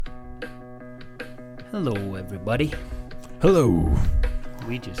Hello, everybody. Hello.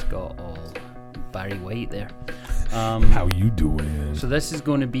 We just got all Barry White there. How you doing? So this is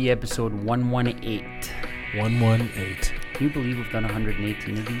going to be episode 118. 118. Can you believe we've done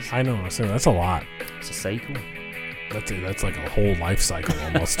 118 of these? I know. So that's a lot. It's a cycle. That's like a whole life cycle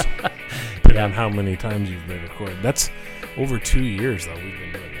almost. Depending on how many times you've been recorded. That's over 2 years though we've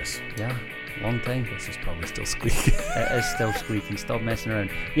been doing this. Yeah, long time. This is probably still squeaking. It is still squeaking. Stop messing around.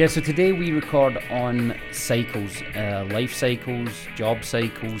 Yeah, so today we record on cycles. Life cycles, job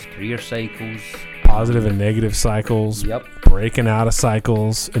cycles, career cycles. Positive and negative cycles. Yep. Breaking out of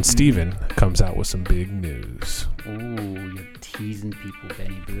cycles. And Steven comes out with some big news. Ooh, you're teasing people,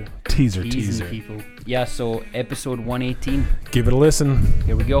 Benny Boo. Teaser. People. Yeah, so episode 118. Give it a listen.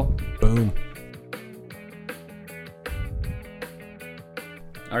 Here we go. Boom.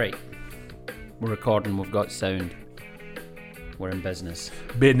 Alright. We're recording, we've got sound. We're in business.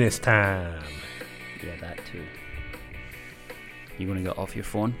 Business time. Yeah, that too. You gonna get off your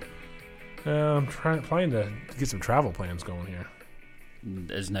phone? I'm trying to get some travel plans going here.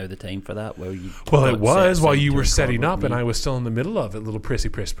 Is now the time for that? Well, it was while you were setting up and I was still in the middle of it, little prissy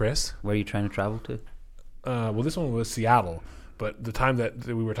priss. Where are you trying to travel to? Well, this one was Seattle, but the time that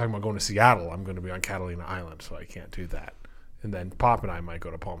we were talking about going to Seattle, I'm going to be on Catalina Island, so I can't do that. And then Pop and I might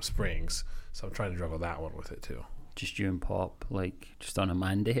go to Palm Springs, so I'm trying to juggle that one with it too. Just you and Pop, like, just on a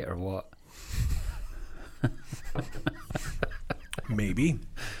mandate or what? Maybe.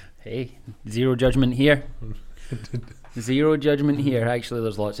 Hey, zero judgment here. Zero judgment here. Actually,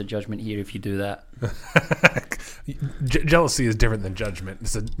 there's lots of judgment here if you do that. Jealousy is different than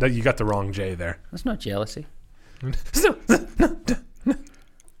judgment. You got the wrong J there. That's not jealousy.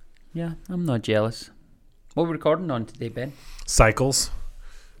 Yeah, I'm not jealous. What are we recording on today, Ben? Cycles,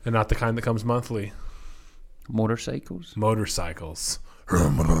 and not the kind that comes monthly. Motorcycles? Motorcycles.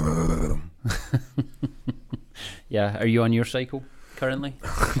 Yeah, are you on your cycle currently?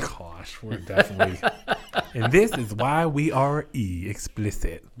 Gosh, we're definitely... And this is why we are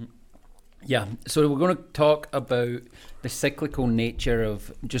explicit. Yeah, so we're going to talk about the cyclical nature of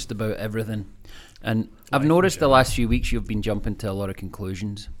just about everything. And I've noticed the last few weeks you've been jumping to a lot of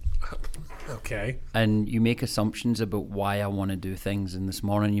conclusions. Okay. And you make assumptions about why I want to do things. And this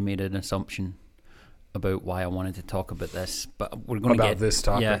morning you made an assumption about why I wanted to talk about this. But we're going to get... About this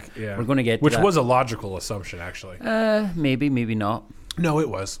topic, yeah. We're going to get to Which that. was a logical assumption, actually. Maybe not. No, it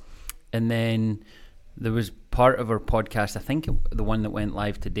was. And then there was part of our podcast, I think the one that went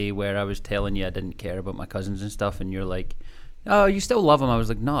live today, where I was telling you I didn't care about my cousins and stuff, and you're like, oh, you still love them? I was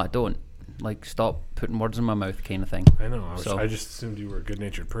like, no, I don't. Like, stop putting words in my mouth kind of thing. I know. I just assumed you were a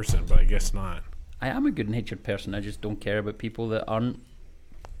good-natured person, but I guess not. I am a good-natured person. I just don't care about people that aren't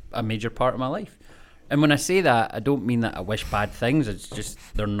a major part of my life. And when I say that, I don't mean that I wish bad things. It's just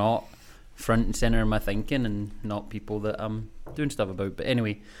they're not front and center of my thinking and not people that I'm doing stuff about. But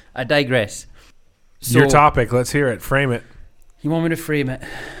anyway, I digress. So, your topic, let's hear it. Frame it. You want me to frame it?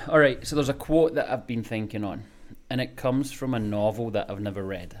 All right, so there's a quote that I've been thinking on, and it comes from a novel that I've never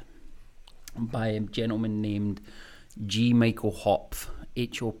read by a gentleman named G. Michael Hopf,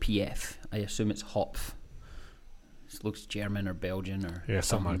 Hopf. I assume it's Hopf. It looks German or Belgian or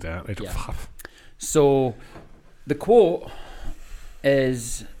something like that. Yeah. So the quote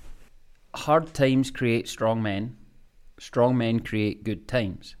is, hard times create strong men create good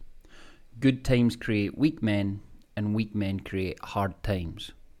times create weak men, and weak men create hard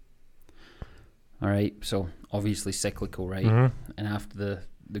times. All right, so obviously cyclical, right? Mm-hmm. And after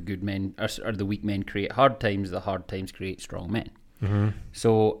the good men or the weak men create hard times, the hard times create strong men. Mm-hmm.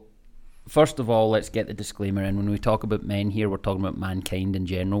 So first of all, let's get the disclaimer in. When we talk about men here, we're talking about mankind in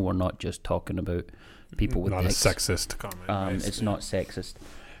general. We're not just talking about people with not dicks. a sexist comment. It's not sexist.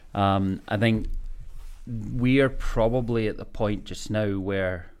 I think we are probably at the point just now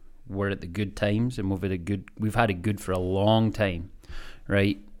where we're at the good times, and we've had it good for a long time,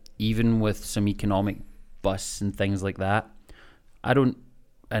 right? Even with some economic busts and things like that.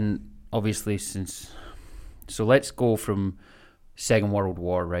 And obviously so let's go from Second World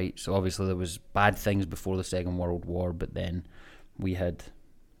War, right? So obviously there was bad things before the Second World War, but then we had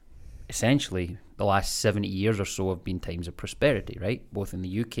essentially the last 70 years or so have been times of prosperity, right? Both in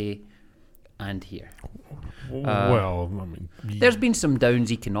the UK and here. Well, I mean... There's been some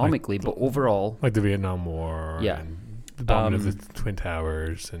downs economically, but overall... Like the Vietnam War, and the bombing of the Twin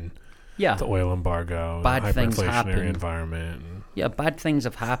Towers, and the oil embargo, bad and the things hyperinflationary happen. Environment. Yeah, bad things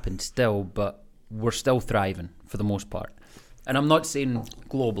have happened still, but we're still thriving for the most part. And I'm not saying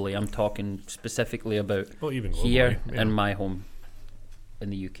globally, I'm talking specifically about even here in my home in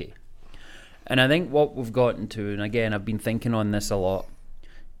the UK. And I think what we've gotten to, and again, I've been thinking on this a lot,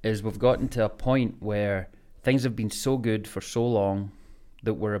 is we've gotten to a point where things have been so good for so long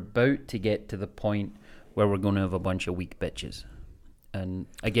that we're about to get to the point where we're going to have a bunch of weak bitches. And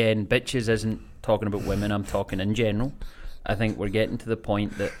again, bitches isn't talking about women, I'm talking in general. I think we're getting to the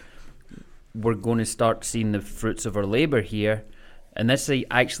point that we're going to start seeing the fruits of our labour here. And this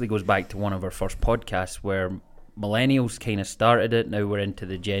actually goes back to one of our first podcasts where millennials kind of started it. Now we're into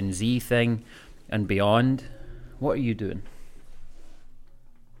the Gen Z thing and beyond. What are you doing?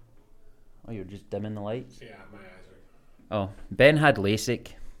 Oh, you're just dimming the lights? Yeah, my eyes are... Oh, Ben had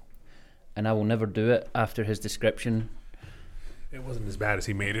LASIK, and I will never do it after his description. It wasn't as bad as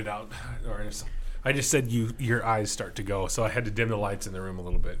he made it out. I just said your eyes start to go, so I had to dim the lights in the room a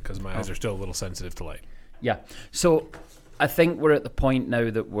little bit because my eyes are still a little sensitive to light. Yeah, so I think we're at the point now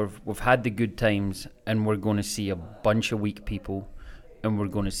that we've had the good times, and we're going to see a bunch of weak people, and we're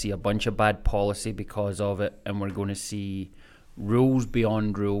going to see a bunch of bad policy because of it, and we're going to see rules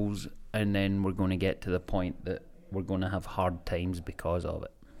beyond rules, and then we're going to get to the point that we're going to have hard times because of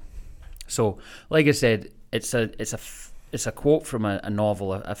it. So, like I said, it's a quote from a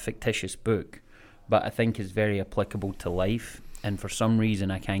novel, a fictitious book, but I think it's very applicable to life. And for some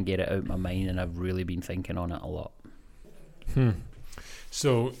reason, I can't get it out of my mind, and I've really been thinking on it a lot.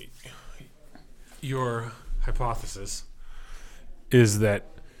 So, your hypothesis is that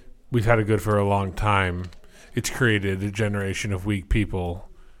we've had it good for a long time. It's created a generation of weak people,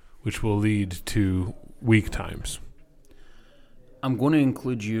 which will lead to weak times. I'm going to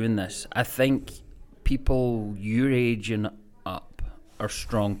include you in this. I think people your age and up are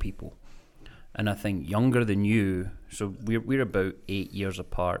strong people. And I think younger than you, so we're about 8 years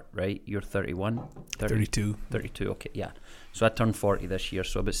apart, right? You're 31? 32. 32, okay, yeah. So I turned 40 this year,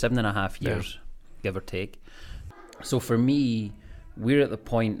 so about 7.5 years, give or take. So for me, we're at the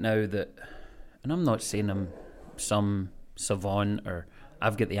point now that, and I'm not saying I'm some savant or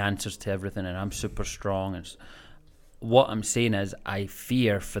I've got the answers to everything and I'm super strong. And what I'm saying is I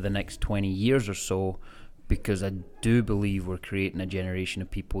fear for the next 20 years or so, because I do believe we're creating a generation of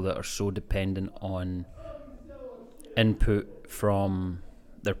people that are so dependent on input from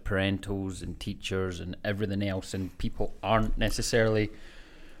their parentals and teachers and everything else, and people aren't necessarily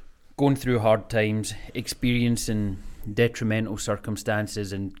going through hard times, experiencing detrimental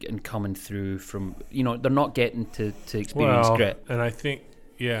circumstances and coming through from, they're not getting to experience grit. And I think,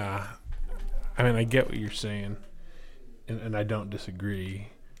 I mean, I get what you're saying, and I don't disagree.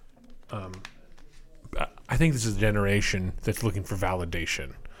 I think this is a generation that's looking for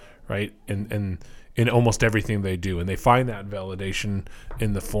validation, right? And in almost everything they do. And they find that validation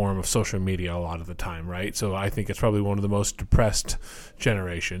in the form of social media a lot of the time, right? So I think it's probably one of the most depressed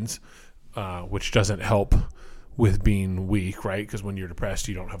generations, which doesn't help with being weak, right? Because when you're depressed,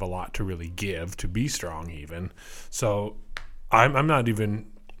 you don't have a lot to really give to be strong even. So I'm not even...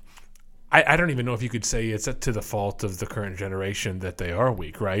 I don't even know if you could say it's to the fault of the current generation that they are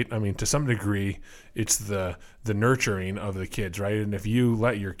weak, right? I mean, to some degree, it's the nurturing of the kids, right? And if you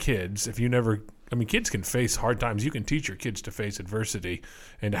let your kids, kids can face hard times. You can teach your kids to face adversity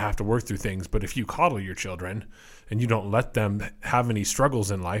and to have to work through things. But if you coddle your children and you don't let them have any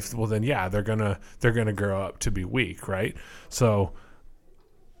struggles in life, well, then they're gonna grow up to be weak, right? So,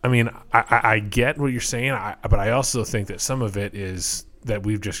 I mean, I get what you're saying, but I also think that some of it is that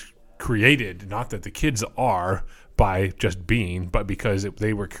we've just created, not that the kids are by just being, but because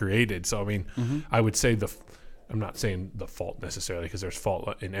they were created. So I mean, I would say I'm not saying the fault necessarily, because there's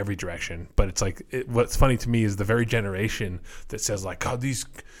fault in every direction, but it's like what's funny to me is the very generation that says like, God, these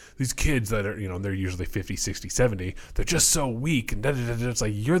kids that are, they're usually 50, 60, 70, they're just so weak, and it's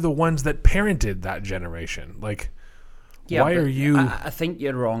like, you're the ones that parented that generation. Like, why are you... I think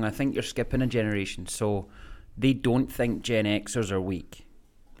you're wrong. I think you're skipping a generation. So they don't think Gen Xers are weak.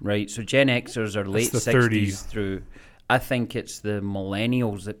 Right, so Gen Xers are late 60s through. I think it's the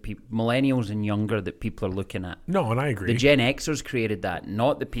millennials and younger that people are looking at. No, and I agree. The Gen Xers created that,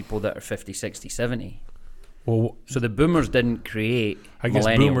 not the people that are 50, 60, 70. Well, so the boomers didn't create I guess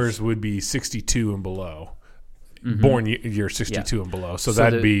boomers would be 62 and below. Born year 62 and below. So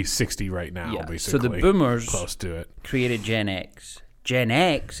that'd be 60 right now, basically. So the boomers close to it created Gen X. Gen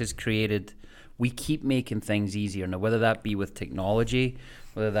X has created, we keep making things easier. Now, whether that be with technology,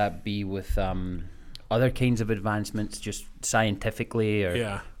 whether that be with other kinds of advancements, just scientifically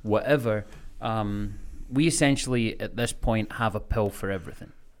or whatever, we essentially at this point have a pill for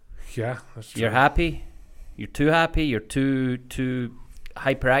everything. Yeah, that's true. You're happy, you're too happy, you're too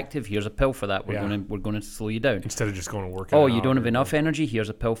hyperactive. Here's a pill for that. We're going to slow you down instead of just going to work. Oh, you don't have enough energy. Here's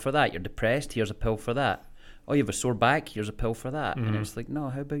a pill for that. You're depressed. Here's a pill for that. oh, you have a sore back, here's a pill for that. And it's like, no,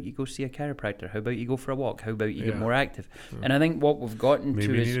 how about you go see a chiropractor? How about you go for a walk? How about you get more active? And I think what we've gotten maybe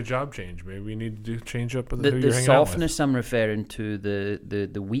to you is need a job change. Maybe we need to change up who the you're hanging out with. softness I'm referring to,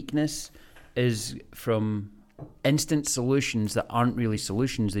 the weakness is from instant solutions that aren't really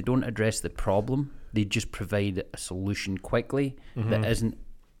solutions. They don't address the problem. They just provide a solution quickly that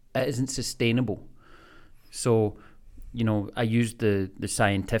isn't sustainable. So, you know, I use the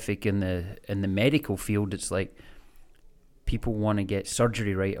scientific in the medical field. It's like people want to get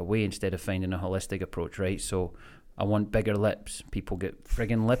surgery right away instead of finding a holistic approach, right? So I want bigger lips. People get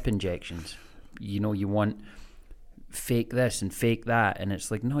friggin' lip injections. You know, you want fake this and fake that, and it's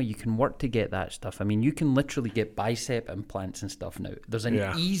like, no, you can work to get that stuff. I mean, you can literally get bicep implants and stuff now. There's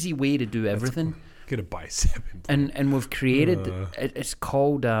an easy way to do everything. Get a bicep implant. And we've created it's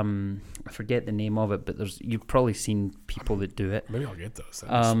called I forget the name of it, but you've probably seen people that do it. Maybe I'll get those.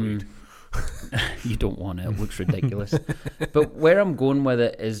 That'd be sweet. You don't want it. It looks ridiculous. But where I'm going with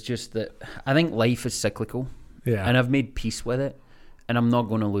it is just that I think life is cyclical. Yeah. And I've made peace with it, and I'm not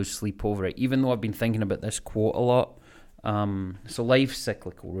going to lose sleep over it, even though I've been thinking about this quote a lot. So life's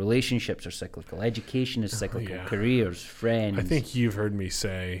cyclical, relationships are cyclical, education is cyclical, careers, friends. I think you've heard me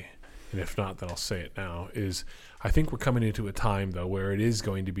say, and if not, then I'll say it now, is I think we're coming into a time, though, where it is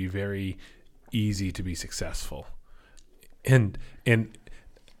going to be very easy to be successful. And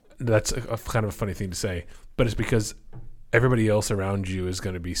that's a kind of a funny thing to say, but it's because everybody else around you is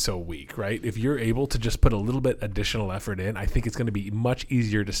going to be so weak, right? If you're able to just put a little bit additional effort in, I think it's going to be much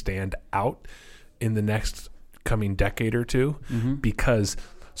easier to stand out in the next coming decade or two, because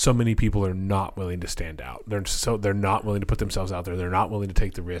so many people are not willing to stand out. They're not willing to put themselves out there. They're not willing to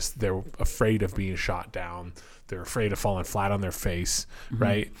take the risk. They're afraid of being shot down. They're afraid of falling flat on their face,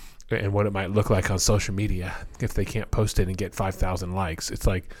 right? And what it might look like on social media if they can't post it and get 5,000 likes. It's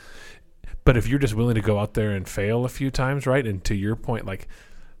like, but if you're just willing to go out there and fail a few times, right? And to your point, like,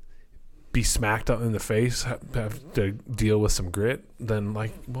 be smacked up in the face, have to deal with some grit, then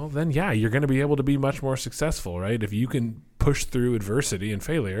you're going to be able to be much more successful, right? If you can push through adversity and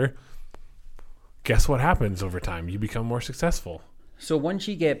failure, guess what happens over time? You become more successful. So once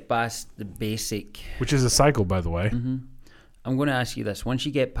you get past the basic... Which is a cycle, by the way. I'm going to ask you this. Once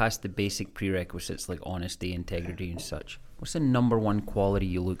you get past the basic prerequisites like honesty, integrity and such, what's the number one quality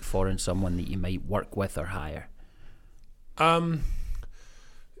you look for in someone that you might work with or hire?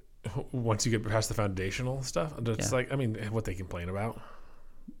 Once you get past the foundational stuff, it's like, I mean, what they complain about.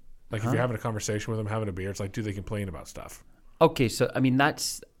 Like, if you're having a conversation with them, having a beer, it's like, do they complain about stuff? Okay, so, I mean,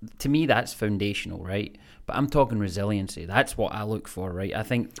 to me, that's foundational, right? But I'm talking resiliency. That's what I look for, right? I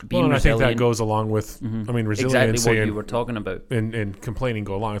think being resilient... I think that goes along with, I mean, resiliency... Exactly what you were talking about. And complaining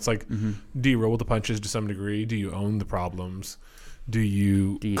go along. It's like, do you roll with the punches to some degree? Do you own the problems? Do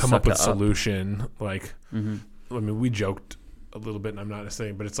you come up with a solution? Like, I mean, we joked a little bit, and I'm not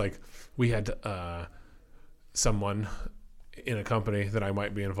saying, but it's like we had someone in a company that I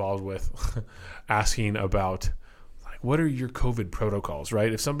might be involved with asking about, like, what are your COVID protocols,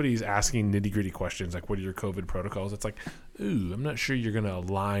 right? If somebody's asking nitty-gritty questions like, what are your COVID protocols? It's like, ooh, I'm not sure you're going to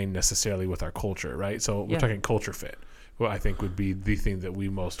align necessarily with our culture, right? So we're talking culture fit. What I think would be the thing that we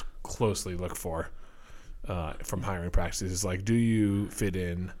most closely look for from hiring practices is like, do you fit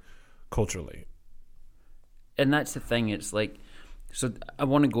in culturally? And that's the thing. It's like, so I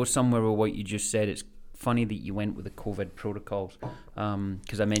want to go somewhere with what you just said. It's funny that you went with the COVID protocols,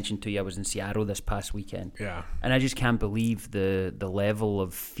 because I mentioned to you I was in Seattle this past weekend. Yeah. And I just can't believe the level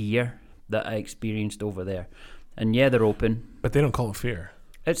of fear that I experienced over there. And yeah, they're open. But they don't call it fear.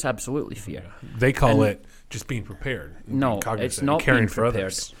 It's absolutely fear. Yeah. They call it just being prepared. No, it's not being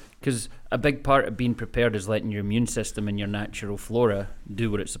prepared. Because a big part of being prepared is letting your immune system and your natural flora do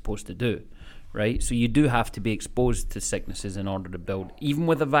what it's supposed to do. Right, so you do have to be exposed to sicknesses in order to build. Even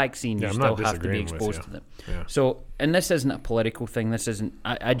with a vaccine, you still have to be exposed to them. Yeah. So, and this isn't a political thing. This isn't.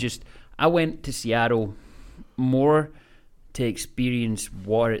 I went to Seattle more to experience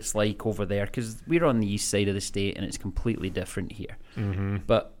what it's like over there, because we're on the east side of the state and it's completely different here.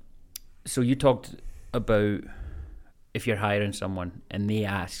 But so you talked about if you're hiring someone and they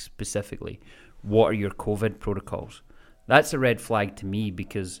ask specifically, what are your COVID protocols? That's a red flag to me,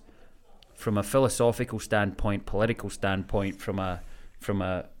 because from a philosophical standpoint, political standpoint, from a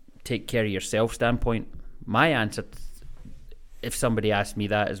take care of yourself standpoint, my answer, if somebody asks me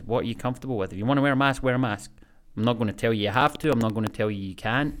that, is what are you comfortable with? If you want to wear a mask, wear a mask. I'm not going to tell you you have to. I'm not going to tell you you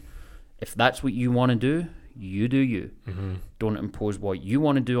can't. If that's what you want to do, you do you. Don't impose what you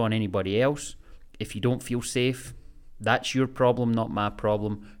want to do on anybody else. If you don't feel safe, that's your problem, not my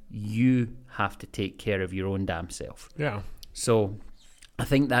problem. You have to take care of your own damn self. Yeah. So I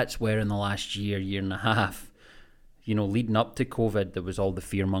think that's where in the last year and a half, leading up to COVID, there was all the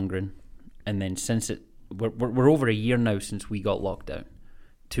fear mongering, and then since we're over a year now since we got locked down,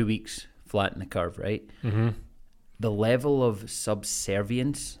 2 weeks flatten the curve, right? Mm-hmm. The level of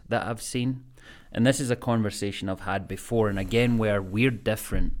subservience that I've seen, and this is a conversation I've had before, and again where we're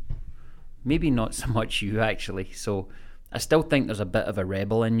different, maybe not so much you actually. So I still think there's a bit of a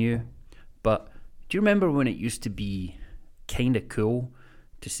rebel in you, but do you remember when it used to be kind of cool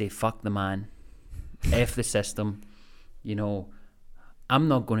to say fuck the man, F the system, I'm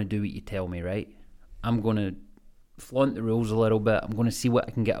not going to do what you tell me, right? I'm going to flaunt the rules a little bit. I'm going to see what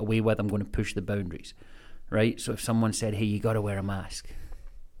I can get away with. I'm going to push the boundaries, right? So if someone said, hey, you got to wear a mask,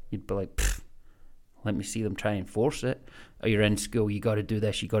 you'd be like, let me see them try and enforce it. Or you're in school, you got to do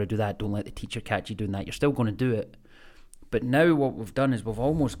this, you got to do that. Don't let the teacher catch you doing that. You're still going to do it. But now what we've done is we've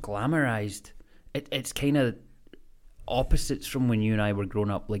almost glamorized it. It's kind of opposites from when you and I were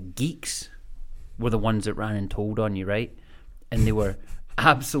growing up. Like, geeks were the ones that ran and told on you, right? And they were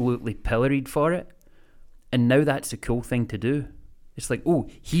absolutely pilloried for it. And now that's a cool thing to do. It's like, oh,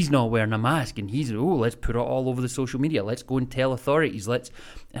 he's not wearing a mask, and let's put it all over the social media. Let's go and tell authorities.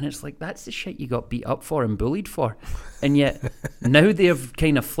 And it's like, that's the shit you got beat up for and bullied for. And yet now they've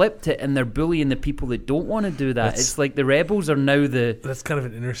kind of flipped it, and they're bullying the people that don't want to do that. It's like the rebels are now That's kind of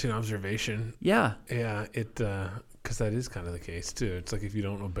an interesting observation. Yeah. Yeah, because that is kind of the case too. It's like if you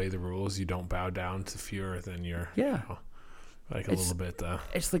don't obey the rules, you don't bow down to fear, then you're like a little bit.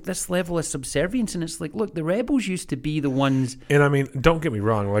 It's like this level of subservience, and it's like, look, the rebels used to be the ones. And I mean, don't get me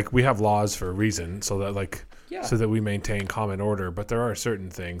wrong. Like, we have laws for a reason, so that we maintain common order. But there are certain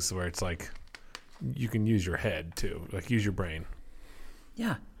things where it's like you can use your head too, like use your brain.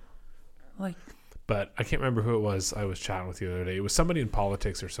 Yeah. Like. But I can't remember who it was I was chatting with the other day. It was somebody in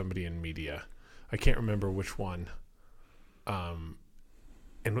politics or somebody in media. I can't remember which one. And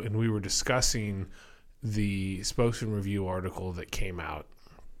we were discussing the Spokesman Review article that came out.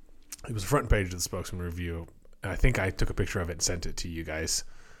 It was the front page of the Spokesman Review. And I think I took a picture of it and sent it to you guys,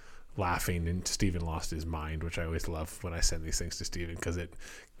 laughing, and Stephen lost his mind, which I always love when I send these things to Stephen, because it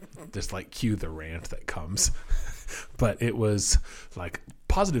just like cue the rant that comes. But it was like,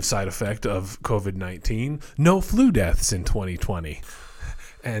 positive side effect of COVID-19, no flu deaths in 2020.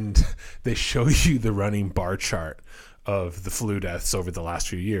 And they show you the running bar chart of the flu deaths over the last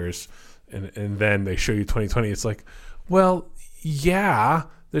few years. And then they show you 2020. It's like, well, yeah,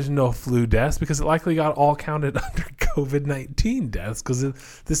 there's no flu deaths because it likely got all counted under COVID-19 deaths because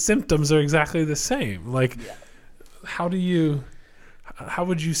the symptoms are exactly the same. Like, how would you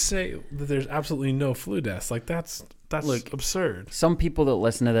say that there's absolutely no flu deaths? Like, that's absurd. Some people that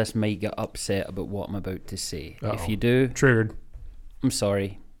listen to this might get upset about what I'm about to say. Uh-oh. If you do, triggered. I'm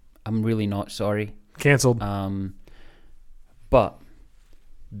sorry. I'm really not sorry. Cancelled. But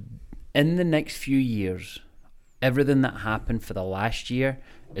in the next few years, everything that happened for the last year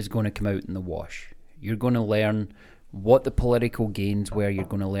is going to come out in the wash. You're going to learn what the political gains were. You're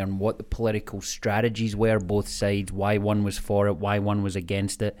going to learn what the political strategies were, both sides, why one was for it, why one was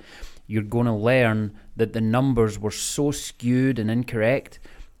against it. You're going to learn that the numbers were so skewed and incorrect.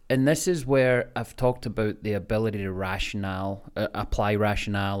 And this is where I've talked about the ability to apply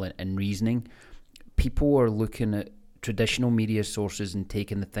rationale and reasoning. People are looking at traditional media sources and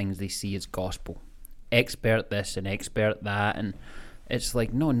taking the things they see as gospel. Expert this and expert that. And it's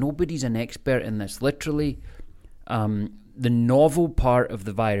like, no, nobody's an expert in this. Literally, the novel part of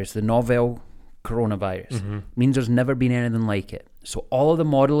the virus, the novel coronavirus, means there's never been anything like it. So all of the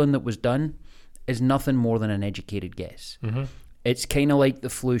modelling that was done is nothing more than an educated guess. It's kind of like the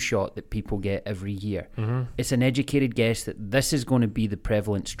flu shot that people get every year. It's an educated guess that this is going to be the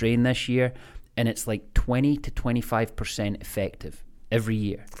prevalent strain this year, and it's like 20 to 25% effective every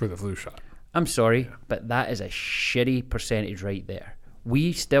year. For the flu shot. I'm sorry, but that is a shitty percentage right there.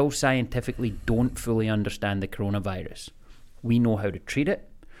 We still scientifically don't fully understand the coronavirus. We know how to treat it.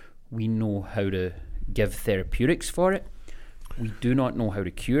 We know how to give therapeutics for it. We do not know how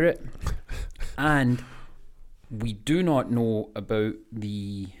to cure it. And we do not know about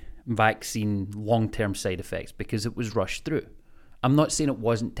the vaccine long-term side effects because it was rushed through. I'm not saying it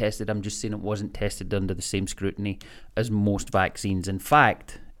wasn't tested. I'm just saying it wasn't tested under the same scrutiny as most vaccines. In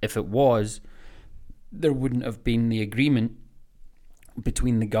fact, if it was, there wouldn't have been the agreement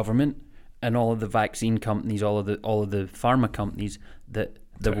between the government and all of the vaccine companies, all of the pharma companies, that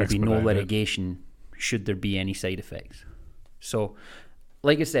there will be no litigation should there be any side effects. So,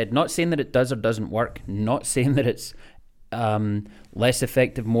 like I said, not saying that it does or doesn't work, not saying that it's less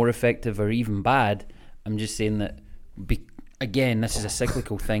effective, more effective, or even bad. I'm just saying that again, this is a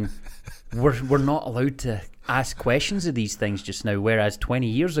cyclical thing. We're not allowed to ask questions of these things just now, whereas 20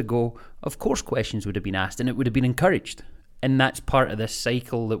 years ago, of course, questions would have been asked and it would have been encouraged. And that's part of this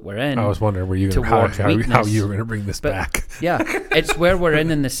cycle that we're in. I was wondering how you were going to bring this back. Yeah, it's where we're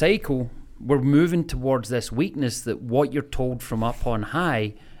in the cycle. We're moving towards this weakness that what you're told from up on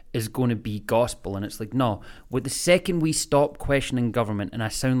high is going to be gospel. And it's like, no, with the second we stop questioning government, and I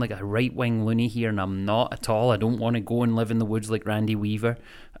sound like a right-wing loony here, and I'm not at all. I don't want to go and live in the woods like Randy Weaver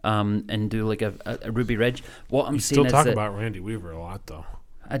and do like a Ruby Ridge. What I'm saying is still talk about Randy Weaver a lot, though.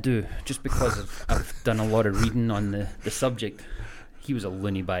 I do, just because I've done a lot of reading on the subject. He was a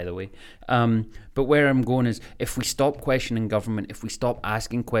loony, by the way. But where I'm going is, if we stop questioning government, if we stop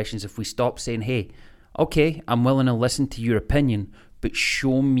asking questions, if we stop saying, hey, okay, I'm willing to listen to your opinion, but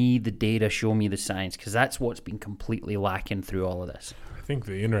show me the data, show me the science, because that's what's been completely lacking through all of this. I think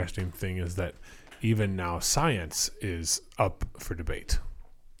the interesting thing is that even now science is up for debate,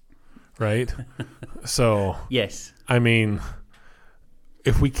 right? So, yes, I mean,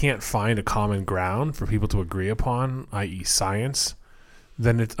 if we can't find a common ground for people to agree upon, i.e. science,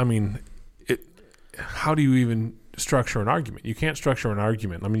 then how do you even structure an argument? You can't structure an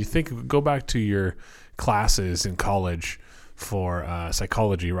argument. I mean, go back to your classes in college for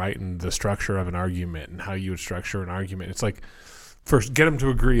psychology, right? And the structure of an argument and how you would structure an argument. It's like, first, get them to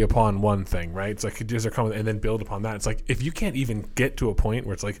agree upon one thing, right? It's like, is there common, and then build upon that. It's like, if you can't even get to a point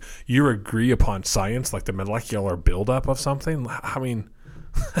where it's like, you agree upon science, like the molecular buildup of something, I mean,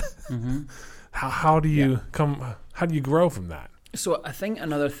 mm-hmm. how do you grow from that? So I think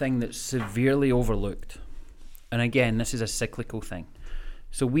another thing that's severely overlooked, and again, this is a cyclical thing.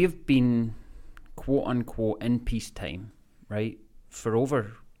 So we have been, quote unquote, in peacetime, right? For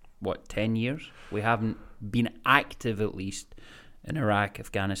over, 10 years? We haven't been active, at least, in Iraq,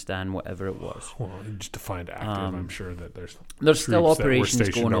 Afghanistan, whatever it was. Well, just defined active, I'm sure that there's still operations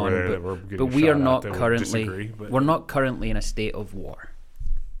going on, but we are not currently, we're not currently in a state of war,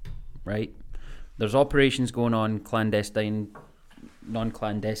 right? There's operations going on, clandestine,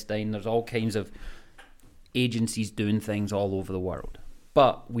 non-clandestine. There's all kinds of agencies doing things all over the world.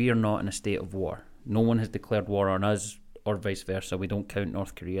 But we are not in a state of war. No one has declared war on us, or vice versa. We don't count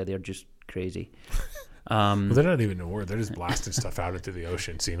North Korea. They're just crazy. Well, they're not even in a war. They're just blasting stuff out into the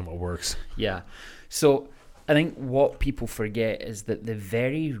ocean, seeing what works. Yeah. So I think what people forget is that the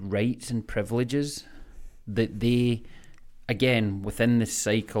very rights and privileges that they, again, within this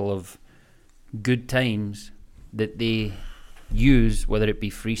cycle of good times, that they use, whether it be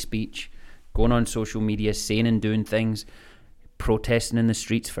free speech, going on social media, saying and doing things, protesting in the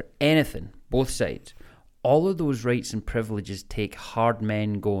streets for anything, both sides, all of those rights and privileges take hard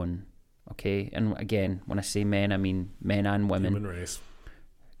men going, okay? And again, when I say men, I mean men and women. Human race.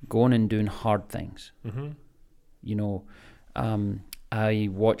 Going and doing hard things. Mm-hmm. You know, I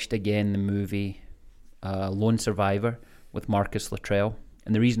watched again the movie Lone Survivor with Marcus Luttrell.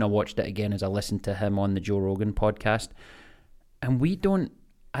 And the reason I watched it again is I listened to him on the Joe Rogan podcast. And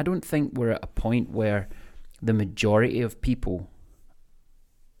I don't think we're at a point where the majority of people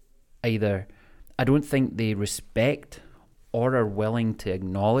either, I don't think they respect or are willing to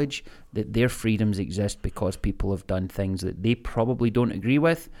acknowledge that their freedoms exist because people have done things that they probably don't agree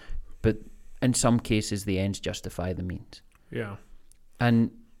with, but in some cases the ends justify the means. Yeah. And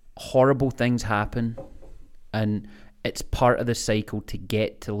horrible things happen, and it's part of the cycle to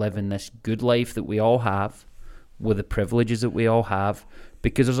get to live in this good life that we all have, with the privileges that we all have,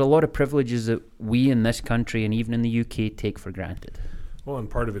 because there's a lot of privileges that we in this country and even in the UK take for granted. Well, and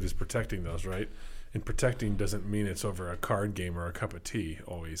part of it is protecting those, right? And protecting doesn't mean it's over a card game or a cup of tea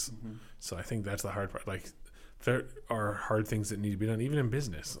always. Mm-hmm. So I think that's the hard part. Like, there are hard things that need to be done, even in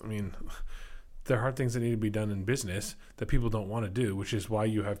business. I mean, there are hard things that need to be done in business that people don't want to do, which is why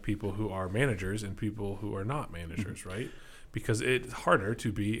you have people who are managers and people who are not managers, mm-hmm. right? Because it's harder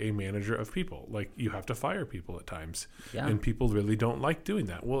to be a manager of people. Like, you have to fire people at times. Yeah. And people really don't like doing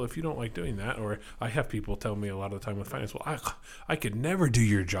that. Well, if you don't like doing that, or I have people tell me a lot of the time with finance, well, I could never do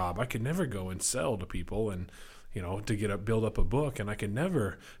your job. I could never go and sell to people and, you know, to build up a book. And I could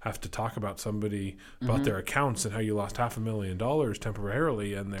never have to talk about somebody, about mm-hmm. their accounts and how you lost $500,000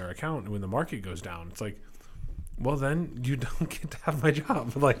 temporarily in their account when the market goes down. It's like, well, then you don't get to have my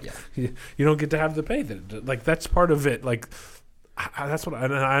job. Like, yeah. you don't get to have the pay. Like, that's part of it. Like, that's what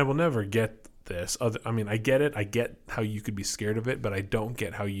I will never get this. I mean, I get it. I get how you could be scared of it, but I don't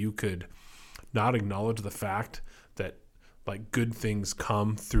get how you could not acknowledge the fact that, like, good things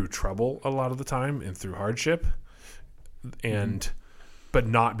come through trouble a lot of the time and through hardship, and mm-hmm. but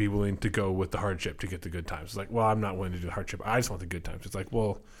not be willing to go with the hardship to get the good times. It's like, well, I'm not willing to do the hardship. I just want the good times. It's like,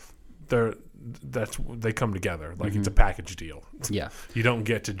 well, they come together. Like it's a package deal. Yeah. You don't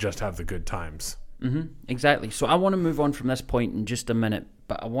get to just have the good times. Exactly. So I want to move on from this point in just a minute,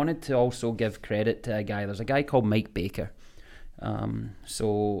 but I wanted to also give credit to a guy. There's a guy called Mike Baker.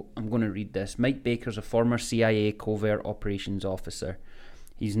 So I'm going to read this. Mike Baker's a former CIA covert operations officer.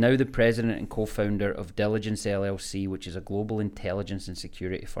 He's now the president and co-founder of Diligence LLC, which is a global intelligence and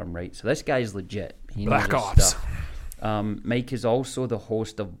security firm, right? So this guy's legit. He knows Black his Ops. stuff. Mike is also the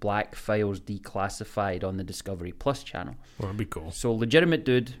host of Black Files Declassified on the Discovery Plus channel. Well, that'd be cool. So legitimate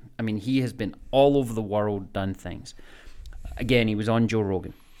dude. I mean, he has been all over the world, done things. Again, he was on Joe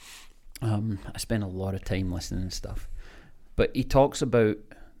Rogan. I spent a lot of time listening and stuff. But he talks about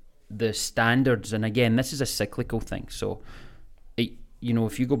the standards, and again, this is a cyclical thing. So,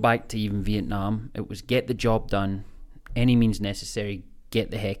 if you go back to even Vietnam, it was get the job done, any means necessary,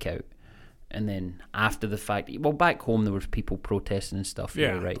 get the heck out. And then after the fact, well, back home there was people protesting and stuff,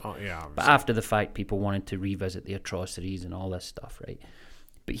 Yeah, right? yeah. But after the fact, people wanted to revisit the atrocities and all this stuff, right?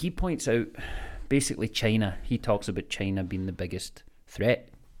 But he points out, basically China, he talks about China being the biggest threat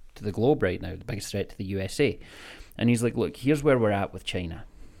to the globe right now, the biggest threat to the USA. And he's like, look, here's where we're at with China.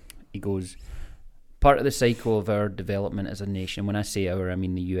 He goes, part of the cycle of our development as a nation, when I say our, I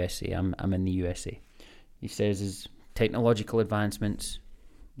mean the USA, I'm in the USA. He says is technological advancements,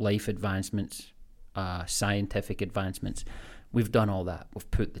 life advancements, scientific advancements. We've done all that.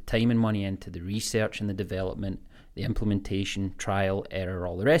 We've put the time and money into the research and the development, the implementation, trial, error,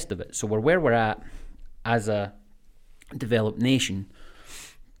 all the rest of it. So we're where we're at as a developed nation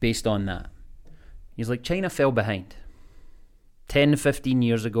based on that. He's like, China fell behind. 10 to 15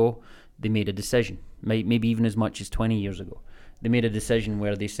 years ago, they made a decision, maybe even as much as 20 years ago. They made a decision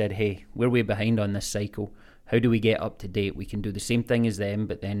where they said, hey, we're way behind on this cycle. How do we get up to date? We can do the same thing as them,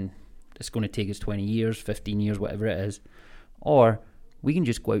 but then it's going to take us 20 years, 15 years, whatever it is. Or we can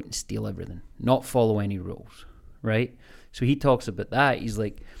just go out and steal everything, not follow any rules, right? So he talks about that. He's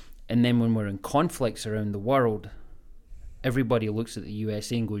like, and then when we're in conflicts around the world, everybody looks at the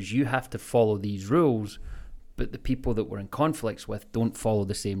USA and goes, you have to follow these rules, but the people that we're in conflicts with don't follow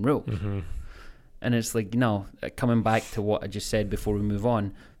the same rules. Mm-hmm. And it's like, coming back to what I just said before we move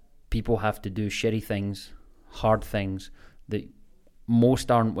on, people have to do shitty things, hard things that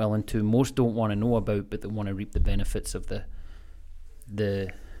most aren't willing to, most don't want to know about, but they want to reap the benefits of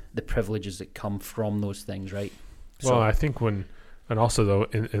the privileges that come from those things, right? Well, I think and also though,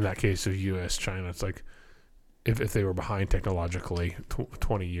 in that case of U.S. China, it's like if they were behind technologically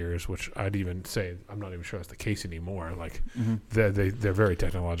 20 years, which I'd even say I'm not even sure that's the case anymore. Like they're very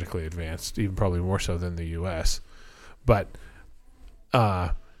technologically advanced, even probably more so than the U.S. But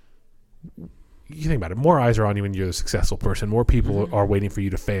you think about it, more eyes are on you when you're the successful person. More people are waiting for you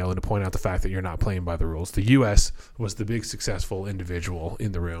to fail and to point out the fact that you're not playing by the rules. The U.S. was the big successful individual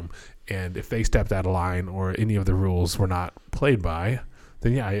in the room, and if they stepped out of line or any of the rules were not played by,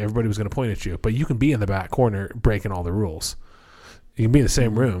 then yeah, everybody was going to point at you. But you can be in the back corner breaking all the rules. You can be in the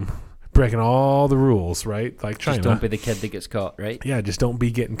same room breaking all the rules, right? Like China. Just don't be the kid that gets caught, right? Yeah, just don't be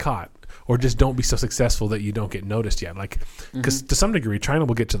getting caught. Or just don't be so successful that you don't get noticed yet. Like, because to some degree, China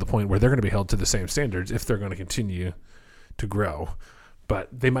will get to the point where they're going to be held to the same standards if they're going to continue to grow. But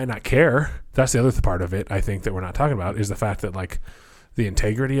they might not care. That's the other part of it, I think, that we're not talking about, is the fact that, like, the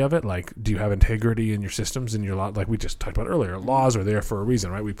integrity of it. Like, do you have integrity in your systems, in your law? Like we just talked about earlier, laws are there for a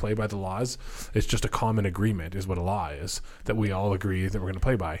reason, right? We play by the laws. It's just a common agreement is what a law is, that we all agree that we're going to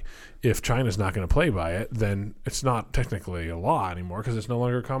play by. If China's not going to play by it, then it's not technically a law anymore because it's no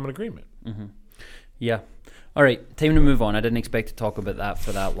longer a common agreement. Yeah. All right, time to move on. I didn't expect to talk about that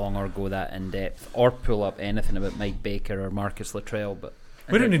for that long or go that in depth or pull up anything about Mike Baker or Marcus Luttrell, but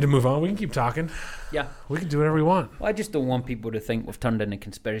we don't need to move on. We can keep talking. Yeah. We can do whatever we want. Well, I just don't want people to think we've turned into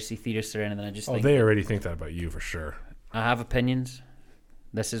conspiracy theorists or anything. I just think they already think that about you for sure. I have opinions.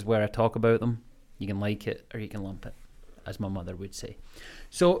 This is where I talk about them. You can like it or you can lump it, as my mother would say.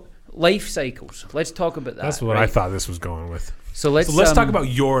 So, life cycles. Let's talk about that. That's what I thought this was going with. So let's talk about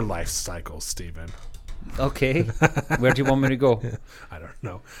your life cycles, Stephen. Okay. Where do you want me to go? I don't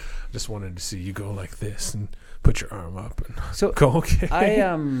know. Just wanted to see you go like this and put your arm up and so go, okay.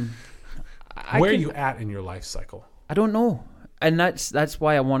 Where are you at in your life cycle? I don't know. And that's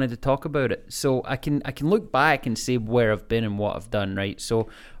why I wanted to talk about it. So I can look back and see where I've been and what I've done, right? So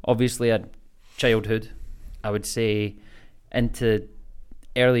obviously I had childhood. I would say into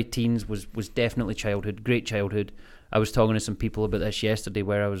early teens was definitely childhood, great childhood. I was talking to some people about this yesterday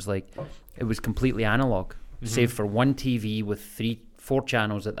where I was like, it was completely analog, save for one TV with 4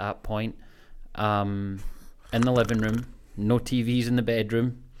 channels at that point, in the living room, no TVs in the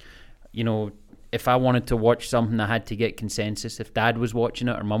bedroom. You know, if I wanted to watch something, I had to get consensus. If Dad was watching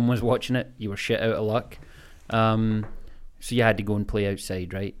it or Mum was watching it, you were shit out of luck. So you had to go and play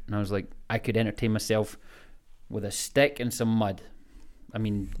outside, right? And I was like, I could entertain myself with a stick and some mud. I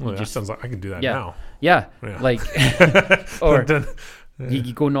mean, that sounds like I can do that yeah, now. Yeah, Yeah. like, or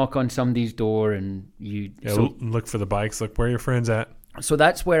you go knock on somebody's door and you look for the bikes. Look where your friend's at. So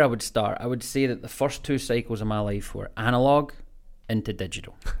that's where I would start. I would say that the first 2 cycles of my life were analog into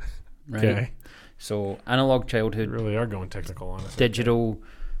digital. Right? Okay. So analog childhood. You really are going technical, honestly. Digital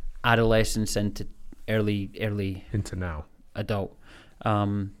adolescence into early into now adult.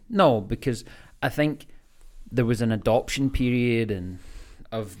 No, because I think there was an adoption period and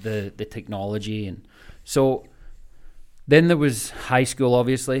of the technology, and so then there was high school,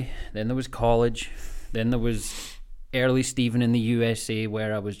 obviously. Then there was college. Then there was early Stephen in the USA,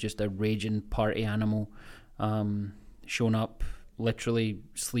 where I was just a raging party animal, showing up, literally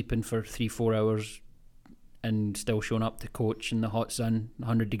sleeping for 3-4 hours, and still showing up to coach in the hot sun,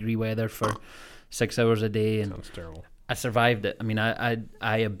 100-degree weather for 6 hours a day. And sounds terrible. I survived it. I mean,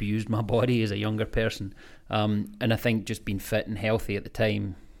 I abused my body as a younger person, and I think just being fit and healthy at the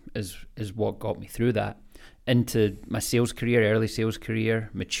time is what got me through that. Into my sales career, early sales career,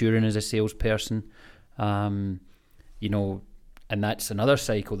 maturing as a salesperson, you know, and that's another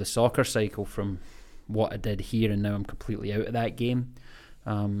cycle, the soccer cycle, from what I did here, and now I'm completely out of that game,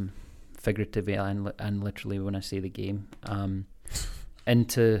 figuratively and literally when I say the game.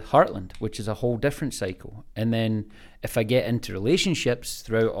 Into Heartland, which is a whole different cycle. And then if I get into relationships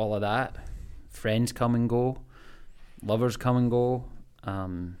throughout all of that, friends come and go, lovers come and go,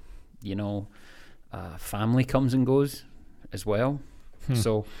 you know, family comes and goes as well.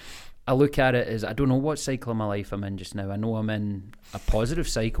 So I look at it as, I don't know what cycle of my life I'm in just now. I know I'm in a positive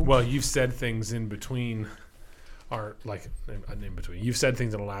cycle. Well, you've said things in between, or like in between. You've said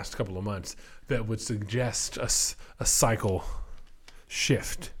things in the last couple of months that would suggest a cycle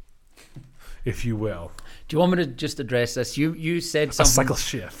shift, if you will. Do you want me to just address this? You said something. A cycle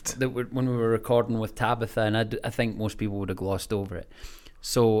shift. That when we were recording with Tabitha, and I think most people would have glossed over it.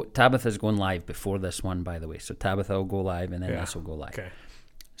 So Tabitha's going live before this one, by the way. So Tabitha will go live, and then this will go live. Okay.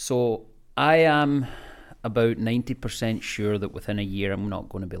 So I am about 90% sure that within a year I'm not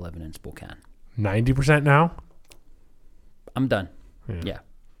going to be living in Spokane. 90% now? I'm done. Yeah.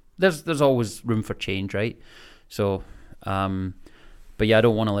 There's always room for change, right? So, but yeah, I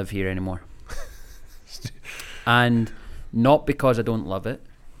don't want to live here anymore. And not because I don't love it,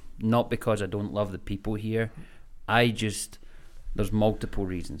 not because I don't love the people here. There's multiple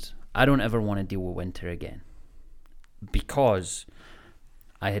reasons. I don't ever want to deal with winter again, because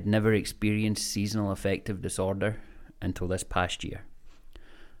I had never experienced seasonal affective disorder until this past year.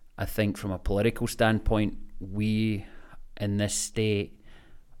 I think from a political standpoint, we in this state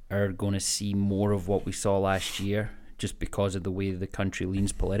are going to see more of what we saw last year, just because of the way the country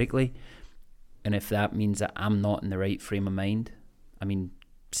leans politically. And if that means that I'm not in the right frame of mind, I mean,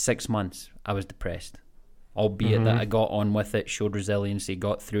 6 months I was depressed, albeit that I got on with it, showed resiliency,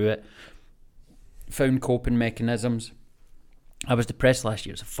 got through it, found coping mechanisms. I was depressed last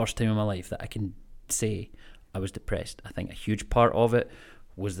year. It's the first time in my life that I can say I was depressed. I think a huge part of it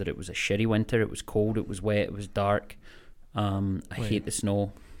was that it was a shitty winter. It was cold, it was wet, it was dark. I hate the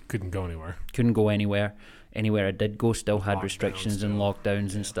snow. Couldn't go anywhere. Couldn't go anywhere. Anywhere I did go still had restrictions and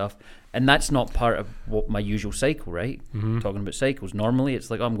lockdowns and stuff. And that's not part of what my usual cycle, right? Talking about cycles. Normally it's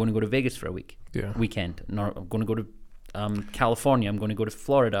like, I'm going to go to Vegas for a weekend. I'm going to go to California. I'm going to go to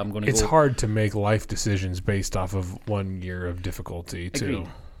Florida. It's hard to make life decisions based off of 1 year of difficulty too.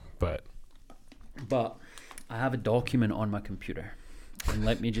 Agreed. But I have a document on my computer. And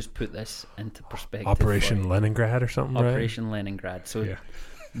let me just put this into perspective. Operation Leningrad or something, Operation Leningrad. So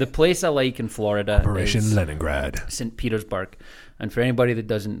the place I like in Florida Operation Leningrad. St. Petersburg. And for anybody that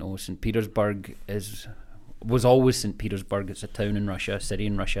doesn't know, St. Petersburg was always St. Petersburg. It's a town in Russia, a city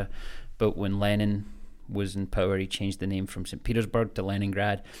in Russia. But when Lenin was in power, he changed the name from St. Petersburg to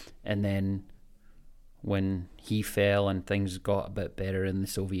Leningrad. And then when he fell and things got a bit better in the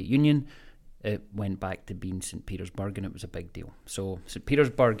Soviet Union, it went back to being St. Petersburg, and it was a big deal. So St.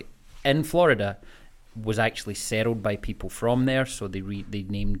 Petersburg in Florida was actually settled by people from there, so they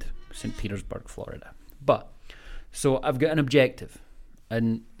named St. Petersburg, Florida. But, so I've got an objective.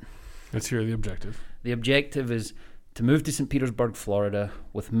 And let's hear the objective. The objective is to move to St. Petersburg, Florida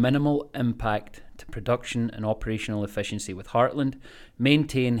with minimal impact to production and operational efficiency with Heartland,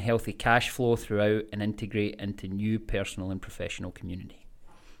 maintain healthy cash flow throughout, and integrate into new personal and professional community.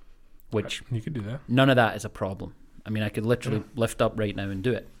 Which you could do that. None of that is a problem. I mean, I could literally lift up right now and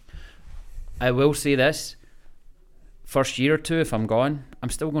do it. I will say this. first year or two, if I'm gone, I'm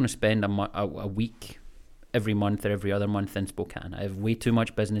still going to spend a week every month or every other month in Spokane. I have way too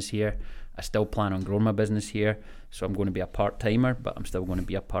much business here. I still plan on growing my business here, so I'm going to be a part-timer, but I'm still going to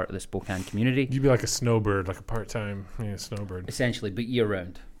be a part of the Spokane community. You'd be like a snowbird, like a part-time snowbird. Essentially, but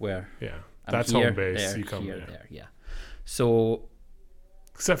year-round, where that's here, home base. there, you come here, there, So,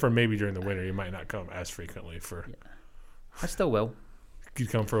 except for maybe during the winter, you might not come as frequently. I still will. You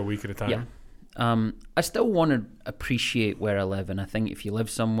come for a week at a time. Yeah. I still want to appreciate where I live, and I think if you live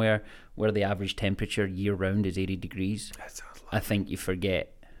somewhere where the average temperature year-round is 80 degrees, that sounds lovely. I think you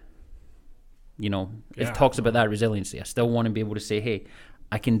forget. It talks about that resiliency. I still want to be able to say, hey,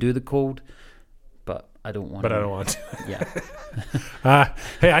 I can do the cold, but I don't want to. But I don't want to. Yeah.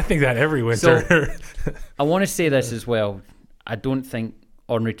 Hey, I think that every winter. So, I want to say this as well. I don't think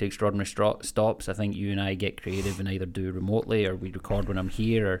Ordinary to Extraordinary stops. I think you and I get creative and either do remotely or we record when I'm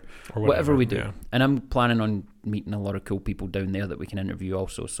here or whatever we do. Yeah. And I'm planning on meeting a lot of cool people down there that we can interview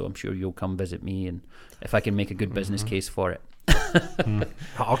also. So I'm sure you'll come visit me, and if I can make a good business case for it.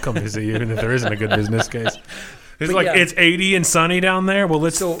 I'll come visit you, even if there isn't a good business case. It's 80 and sunny down there. Well,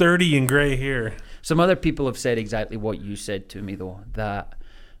 it's 30 and gray here. Some other people have said exactly what you said to me, though, that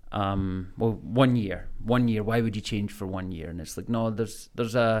 1 year. Why would you change for 1 year? And it's like, no,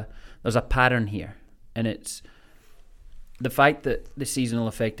 there's a pattern here, and it's the fact that the seasonal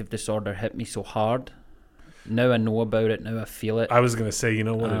affective disorder hit me so hard. Now I know about it. Now I feel it. I was gonna say, you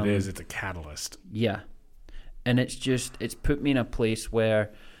know what it is? It's a catalyst. Yeah. And it's put me in a place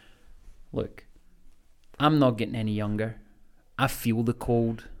where, look, I'm not getting any younger. I feel the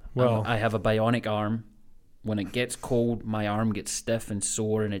cold. Well, I have a bionic arm. When it gets cold, my arm gets stiff and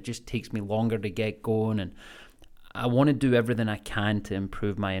sore, and it just takes me longer to get going. And I want to do everything I can to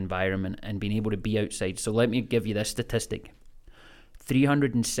improve my environment and being able to be outside. So let me give you this statistic.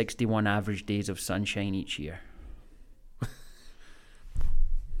 361 average days of sunshine each year.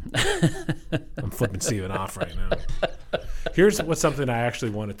 I'm flipping Steven off right now. Here's what's something I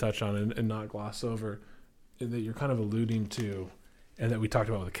actually want to touch on and not gloss over, that you're kind of alluding to, and that we talked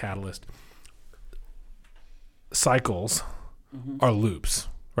about with the catalyst. Cycles are loops,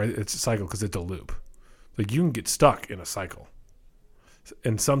 right? It's a cycle because it's a loop. Like, you can get stuck in a cycle,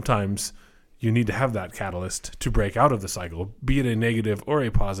 and sometimes you need to have that catalyst to break out of the cycle, be it a negative or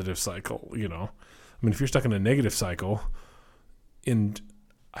a positive cycle. I mean, if you're stuck in a negative cycle, and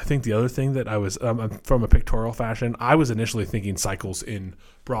I think the other thing that I was, from a pictorial fashion, I was initially thinking cycles in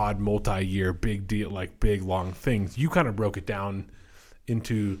broad, multi-year, big deal, like big, long things. You kind of broke it down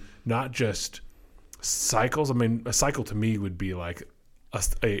into not just cycles. I mean, a cycle to me would be like a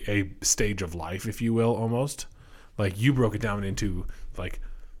stage of life, if you will, almost. Like, you broke it down into, like,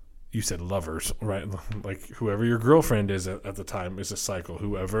 you said lovers, right? Like, whoever your girlfriend is at the time is a cycle.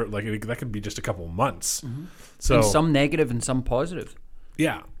 Whoever, like, that could be just a couple of months. So, and some negative and some positive.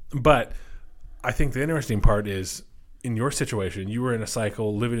 Yeah, but I think the interesting part is, in your situation, you were in a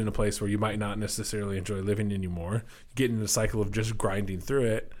cycle, living in a place where you might not necessarily enjoy living anymore. You get into the cycle of just grinding through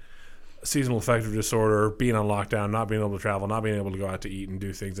it. Seasonal affective disorder, being on lockdown, not being able to travel, not being able to go out to eat and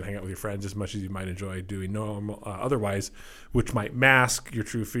do things and hang out with your friends as much as you might enjoy doing normal, otherwise, which might mask your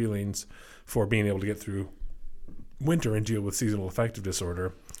true feelings for being able to get through winter and deal with seasonal affective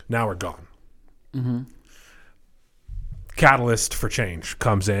disorder, now are gone. Catalyst for change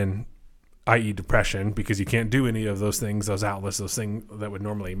comes in, i.e. depression, because you can't do any of those things, those outlets, those things that would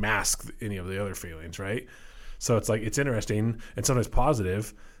normally mask any of the other feelings, right? So it's like, it's interesting and sometimes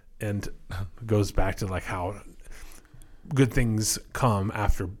positive, and goes back to like how good things come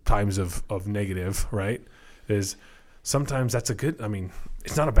after times of negative, right? Is sometimes that's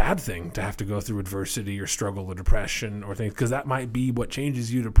it's not a bad thing to have to go through adversity or struggle or depression or things, because that might be what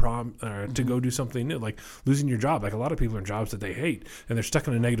changes you to go do something new, like losing your job. Like, a lot of people are in jobs that they hate, and they're stuck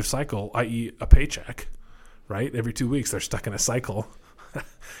in a negative cycle, i.e. a paycheck, right? Every 2 weeks they're stuck in a cycle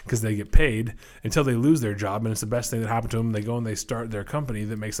because they get paid until they lose their job, and it's the best thing that happened to them. They go and they start their company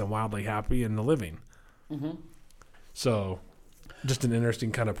that makes them wildly happy and a living. So just an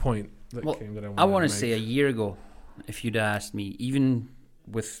interesting kind of point that came that I want to say a year ago, if you'd asked me, even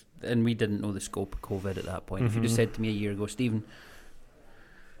with, and we didn't know the scope of COVID at that point, if you'd have said to me a year ago, Stephen,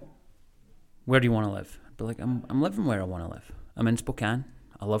 where do you want to live? I'd be like, I'm living where I want to live. I'm in Spokane.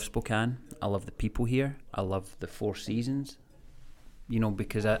 I love Spokane. I love the people here. I love the Four Seasons.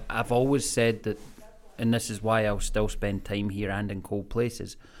 Because I've always said that, and this is why I'll still spend time here and in cold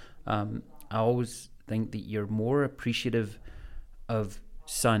places. I always think that you're more appreciative of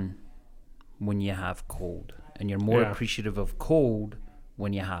sun when you have cold, and you're more appreciative of cold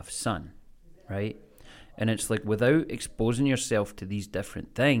when you have sun, right? And it's like, without exposing yourself to these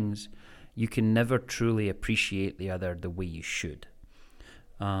different things, you can never truly appreciate the other the way you should.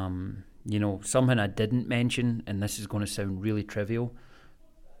 Something I didn't mention, and this is going to sound really trivial,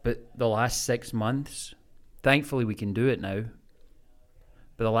 but the last 6 months, thankfully we can do it now,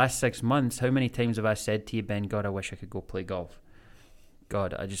 but the last 6 months, how many times have I said to you, Ben, God, I wish I could go play golf.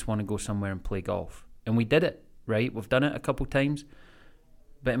 God, I just want to go somewhere and play golf. And we did it, right? We've done it a couple times.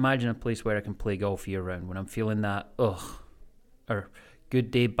 But imagine a place where I can play golf year round. When I'm feeling that, or good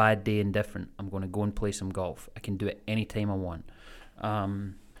day, bad day, indifferent, I'm going to go and play some golf. I can do it anytime I want.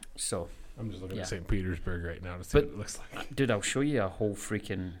 So I'm just looking at St. Petersburg right now to see what it looks like. Dude, I'll show you a whole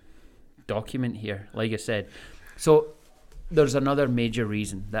freaking document here, like I said. So there's another major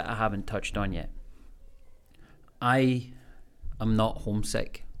reason that I haven't touched on yet. I am not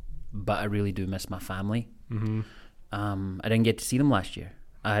homesick, but I really do miss my family. Mm-hmm. I didn't get to see them last year.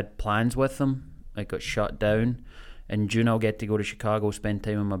 I had plans with them. I got shut down. In June, I'll get to go to Chicago, spend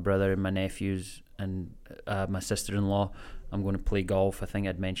time with my brother and my nephews and my sister-in-law. I'm going to play golf. I think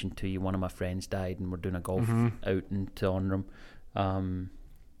I'd mentioned to you one of my friends died, and we're doing a golf outing to honour him.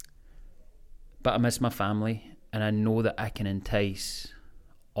 But I miss my family, and I know that I can entice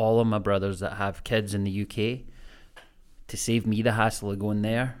all of my brothers that have kids in the UK to save me the hassle of going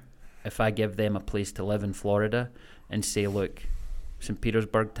there. If I give them a place to live in Florida and say, look, St.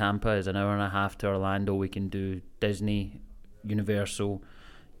 Petersburg, Tampa is an hour and a half to Orlando. We can do Disney, Universal,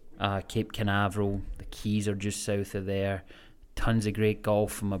 Cape Canaveral. The Keys are just south of there. Tons of great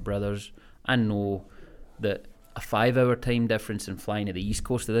golf for my brothers. I know that a 5-hour time difference in flying to the east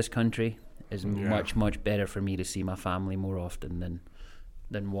coast of this country is much, much better for me to see my family more often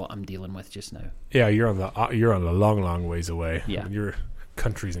than what I'm dealing with just now. Yeah, you're on the long ways away. Yeah, you're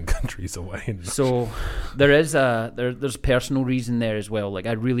countries and countries away. So there is there's personal reason there as well. Like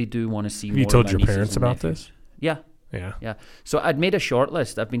I really do want to see. Have you told your parents about this? Yeah. Yeah. So I'd made a short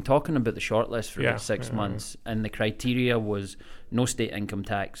list. I've been talking about the short list for about 6 months, and the criteria was no state income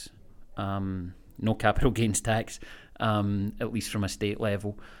tax, no capital gains tax, at least from a state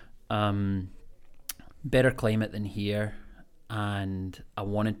level, better climate than here, and I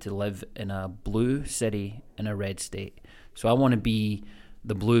wanted to live in a blue city in a red state. So I want to be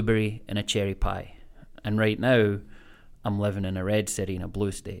the blueberry in a cherry pie, and right now I'm living in a red city in a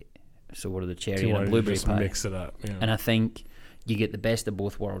blue state. So we're the cherry and a blueberry pie. Mix it up, yeah. And I think you get the best of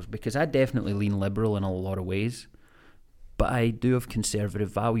both worlds, because I definitely lean liberal in a lot of ways, but I do have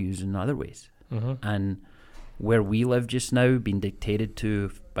conservative values in other ways. Mm-hmm. And where we live just now, being dictated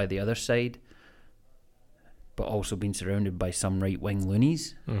to by the other side, but also being surrounded by some right-wing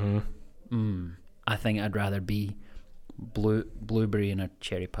loonies, I think I'd rather be blueberry in a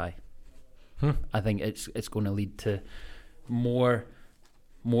cherry pie. I think it's going to lead to more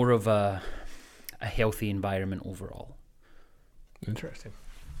of a healthy environment overall. Interesting.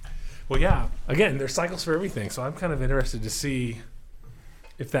 Well, yeah. Again, there's cycles for everything, so I'm kind of interested to see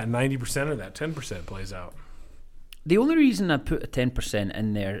if that 90% or that 10% plays out. The only reason I put a 10%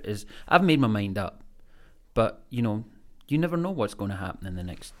 in there is I've made my mind up, but you never know what's going to happen in the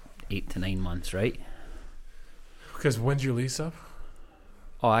next 8 to 9 months, right? Because when's your lease up?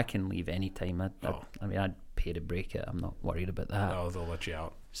 Oh, I can leave any time. I mean, I'd pay to break it. I'm not worried about that. Oh, they'll let you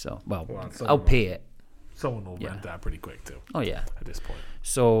out. So, I'll pay it. Someone will rent that pretty quick too. Oh yeah. At this point.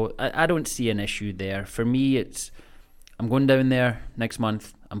 So I don't see an issue there. For me, I'm going down there next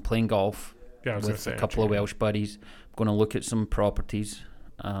month. I'm playing golf with a couple of Welsh buddies. I'm going to look at some properties.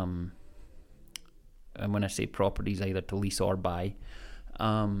 And when I say properties, either to lease or buy.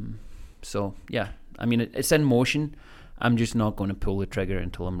 So yeah, I mean it's in motion. I'm just not going to pull the trigger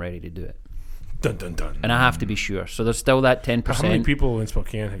until I'm ready to do it. Dun dun dun. And I have to be sure. So there's still that 10%. How many people in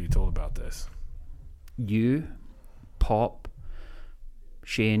Spokane have you told about this? You, Pop,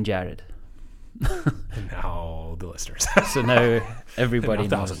 Shay, and Jared. And now the listeners. So now everybody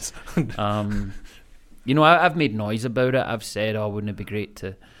knows. I've made noise about it. I've said, wouldn't it be great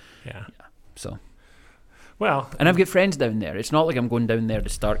to... Yeah. So... Well, and I've got friends down there. It's not like I'm going down there to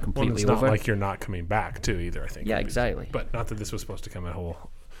start completely over. It's not like you're not coming back too either, I think. Yeah, exactly. But not that this was supposed to come a whole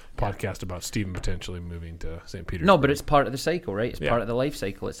podcast about Stephen potentially moving to St. Petersburg. No, but it's part of the cycle, right? It's part of the life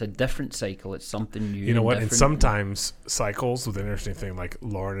cycle. It's a different cycle. It's something new. You know what? And sometimes cycles with an interesting thing, like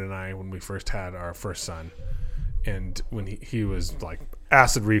Lauren and I, when we first had our first son, and when he was like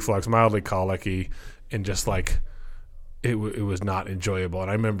acid reflux, mildly colicky, and just like it was not enjoyable.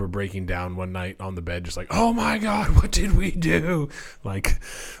 And I remember breaking down one night on the bed, just like, oh my God, what did we do? Like,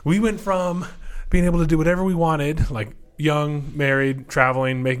 we went from being able to do whatever we wanted, like young, married,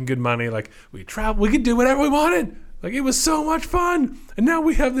 traveling, making good money. Like we could do whatever we wanted. Like it was so much fun. And now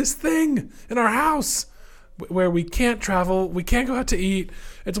we have this thing in our house where we can't travel, we can't go out to eat.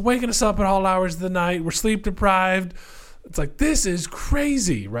 It's waking us up at all hours of the night. We're sleep deprived. It's like, this is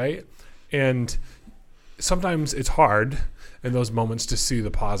crazy, right? And sometimes it's hard in those moments to see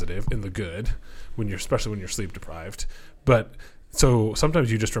the positive and the good especially when you're sleep deprived. But so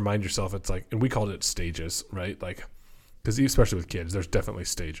sometimes you just remind yourself, it's like, and we called it stages, right? Like, because especially with kids, there's definitely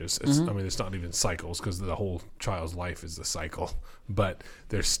stages. I mean, it's not even cycles, because the whole child's life is a cycle. But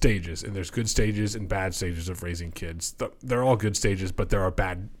there's stages, and there's good stages and bad stages of raising kids. They're all good stages, but there are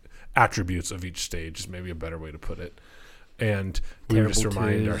bad attributes of each stage, is maybe a better way to put it. And we just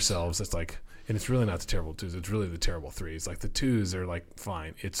remind ourselves, it's like, and it's really not the terrible twos, it's really the terrible threes. Like the twos are like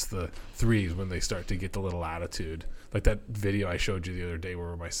fine. It's the threes when they start to get the little attitude. Like that video I showed you the other day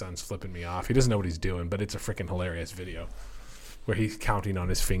where my son's flipping me off. He doesn't know what he's doing, but it's a freaking hilarious video where he's counting on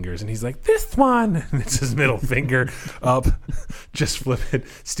his fingers and he's like, this one, and it's his middle finger up, just flipping.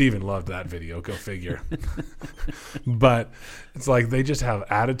 Steven loved that video, go figure. But it's like they just have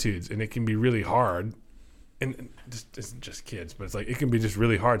attitudes, and it can be really hard. And it's just kids, but it's like it can be just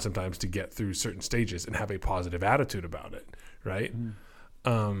really hard sometimes to get through certain stages and have a positive attitude about it, right?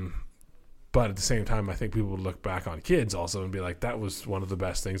 But at the same time, I think people would look back on kids also and be like, that was one of the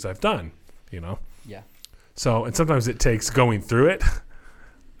best things I've done, Yeah. So, and sometimes it takes going through it,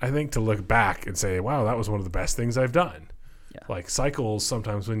 I think, to look back and say, wow, that was one of the best things I've done. Yeah. Like cycles,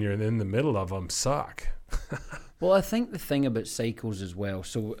 sometimes when you're in the middle of them, suck. Well, I think the thing about cycles as well,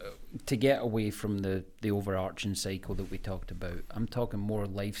 so to get away from the overarching cycle that we talked about, I'm talking more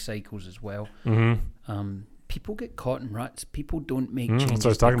life cycles as well. People get caught in ruts. People don't make changes that's what I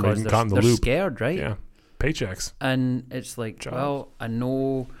was talking about, getting caught in the they're loop. scared, right? Yeah, paychecks. And it's like, Jobs. well, I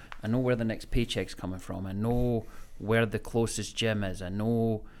know where the next paycheck's coming from. I know where the closest gym is. I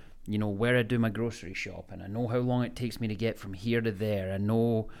know, where I do my grocery shopping. I know how long it takes me to get from here to there. I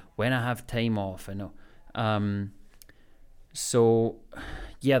know when I have time off. I know. So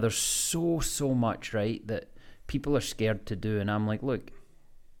yeah, there's so much, right, that people are scared to do. And I'm like, look,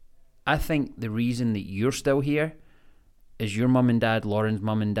 I think the reason that you're still here is your mum and dad, Lauren's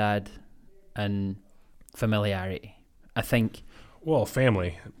mum and dad, and familiarity. I think. Well,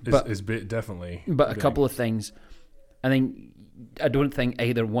 family is definitely. But big. A couple of things. I don't think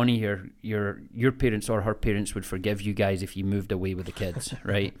either one of your parents or her parents would forgive you guys if you moved away with the kids,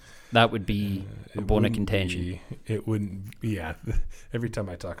 right? That would be a bone of contention. It wouldn't. Yeah. Every time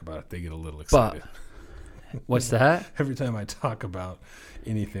I talk about it, they get a little excited. But what's that? Every time I talk about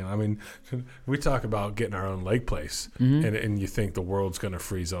anything, I mean, we talk about getting our own lake place, Mm-hmm. and you think the world's going to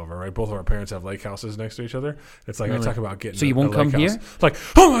freeze over, right? Both of our parents have lake houses next to each other. It's like Really? I talk about getting. So you won't a come lake here? house. It's like,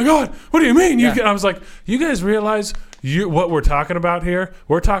 oh my god, what do you mean? Yeah. I was like, you guys realize what we're talking about here?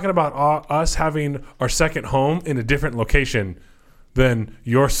 We're talking about us having our second home in a different location than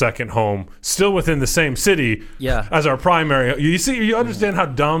your second home, still within the same city, Yeah. as our primary. You understand how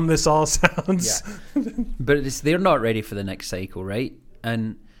dumb this all sounds? Yeah. But they're not ready for the next cycle, right?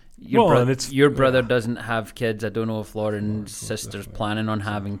 And your brother doesn't have kids. I don't know if Lauren's sister's planning on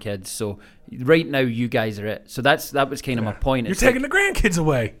having kids. So right now you guys are it. So that was kind of my point. You're It's taking like, the grandkids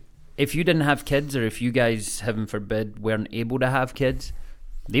away. if you didn't have kids, or if you guys, heaven forbid, weren't able to have kids,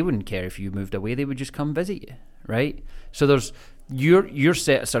 they wouldn't care if you moved away. They would just come visit you, right? So there's your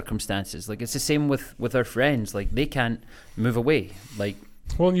set of circumstances. Like it's the same with our friends. Like they can't move away. Like,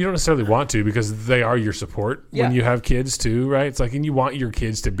 Well, you don't necessarily want to, because they are your support when Yeah. you have kids too, right? It's like, and you want your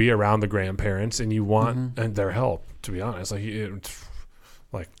kids to be around the grandparents, and you want and their help. To be honest,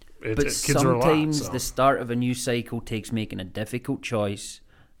 like but kids are a lot. sometimes So. the start of a new cycle takes making a difficult choice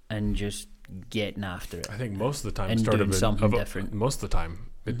and just getting after it. I think most of the time, And the start doing of something different. Most of the time,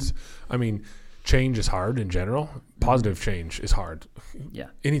 it's. I mean, change is hard in general. Positive change is hard. Yeah.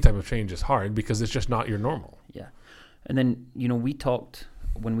 Any type of change is hard because it's just not your normal. Yeah. And then, when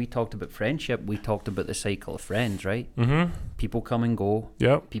we talked about friendship, we talked about the cycle of friends, right? Mm-hmm. People come and go.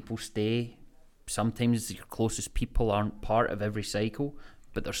 Yep. People stay. Sometimes your closest people aren't part of every cycle,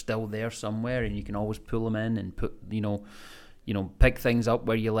 but they're still there somewhere, and you can always pull them in and put, pick things up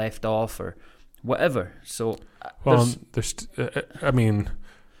where you left off or whatever. So, Well, I mean,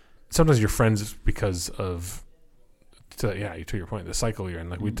 sometimes you're friends because of, to your point, the cycle you're in.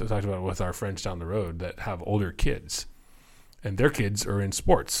 Like we talked about with our friends down the road that have older kids, and their kids are in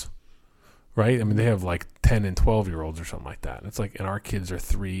sports, right? I mean, they have like 10 and 12-year-olds or something like that. And it's like, and our kids are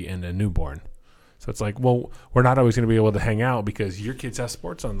 3 and a newborn. So it's like, well, we're not always going to be able to hang out because your kids have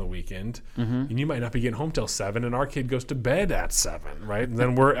sports on the weekend, and you might not be getting home till 7, and our kid goes to bed at 7, right? And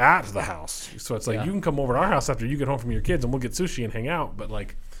then we're at the house. So it's like, you can come over to our house after you get home from your kids, and we'll get sushi and hang out. But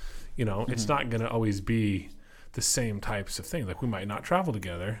like, it's not going to always be the same types of things. Like we might not travel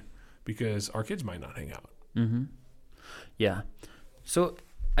together because our kids might not hang out. Mm-hmm. Yeah. So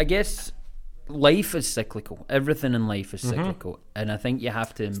I guess life is cyclical. Everything in life is cyclical, and I think you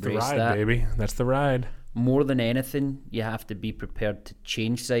have to It's the embrace ride, that. baby. That's the ride. More than anything, you have to be prepared to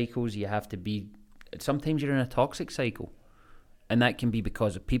change cycles. You have to be. Sometimes you're in a toxic cycle, and that can be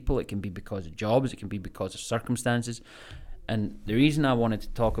because of people. It can be because of jobs. It can be because of circumstances. And the reason I wanted to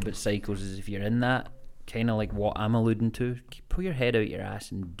talk about cycles is if you're in that, kind of like what I'm alluding to, pull your head out your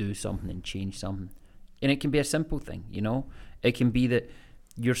ass and do something and change something. And it can be a simple thing, you know. It can be that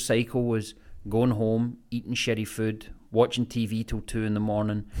your cycle was going home, eating shitty food, watching TV till 2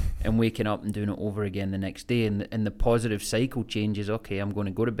 a.m, and waking up and doing it over again the next day. And the positive cycle changes. Okay, I'm going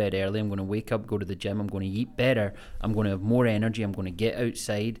to go to bed early. I'm going to wake up, go to the gym. I'm going to eat better. I'm going to have more energy. I'm going to get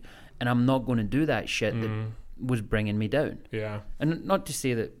outside, and I'm not going to do that shit that was bringing me down. Yeah. And not to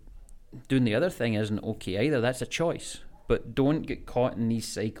say that doing the other thing isn't okay either. That's a choice. But don't get caught in these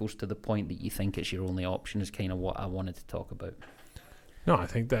cycles to the point that you think it's your only option is kind of what I wanted to talk about. No, I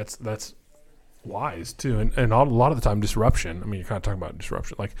think that's wise too. And a lot of the time disruption, I mean, you're kind of talking about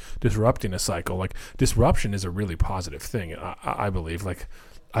disruption, like disrupting a cycle. Like disruption is a really positive thing, I believe. Like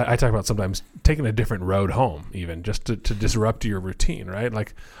I talk about sometimes taking a different road home, even just to disrupt your routine, right?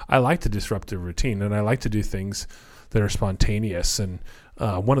 Like I like to disrupt the routine, and I like to do things that are spontaneous. And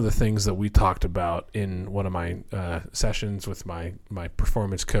one of the things that we talked about in one of my sessions with my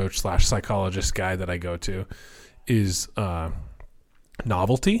performance coach / psychologist guy that I go to is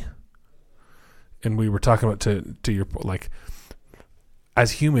novelty. And we were talking about to your, like,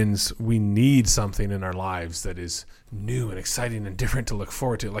 as humans, we need something in our lives that is new and exciting and different to look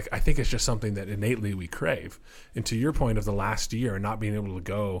forward to. Like, I think it's just something that innately we crave. And to your point of the last year, not being able to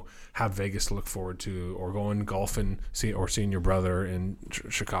go have Vegas to look forward to, or going golfing, seeing your brother in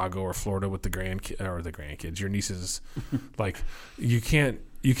Chicago or Florida with the grandkids, your nieces, like you can't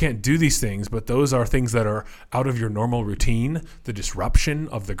do these things, but those are things that are out of your normal routine, the disruption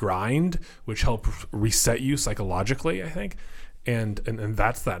of the grind, which help reset you psychologically, I think. And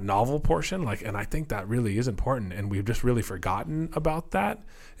that's that novel portion. Like, and I think that really is important, and we've just really forgotten about that.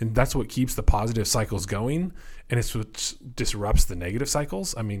 And that's what keeps the positive cycles going, and it's what disrupts the negative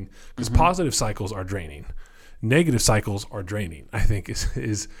cycles. I mean, because positive cycles are draining. Negative cycles are draining, I think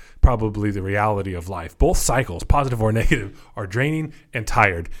is probably the reality of life. Both cycles, positive or negative, are draining and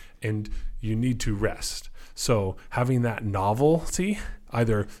tired, and you need to rest. So having that novelty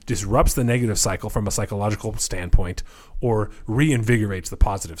either disrupts the negative cycle from a psychological standpoint or reinvigorates the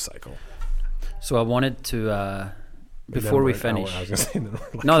positive cycle. So I wanted to, before we finish...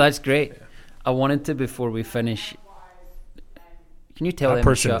 No, that's great. Yeah. I wanted to, before we finish... Can you tell them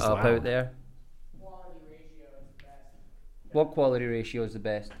to shut up out there? What quality ratio is the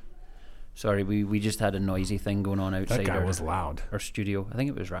best? Sorry, we just had a noisy thing going on outside. That guy was loud. Our studio. I think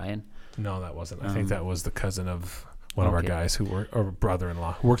it was Ryan. No, that wasn't. I think that was the cousin of one of our guys or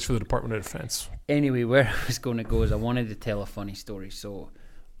brother-in-law who works for the Department of Defense. Anyway, where I was going to go is I wanted to tell a funny story. So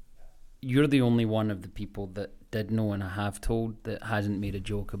you're the only one of the people that did know and I have told that hasn't made a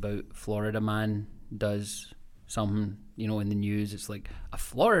joke about Florida man does something, you know, in the news. It's like a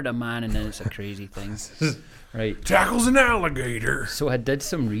Florida man and then it's a crazy thing. Right. Tackles an alligator. So I did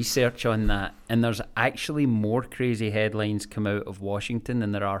some research on that, and there's actually more crazy headlines come out of Washington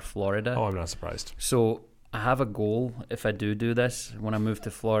than there are Florida. Oh, I'm not surprised. So I have a goal. If I do this, when I move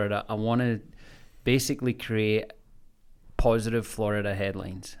to Florida, I want to basically create positive Florida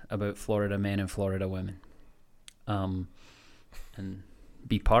headlines about Florida men and Florida women, and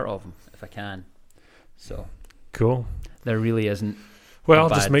be part of them if I can. So cool. There really isn't. Well,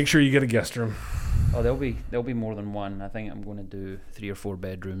 just make sure you get a guest room. Oh, there'll be more than one. I think I'm going to do 3 or 4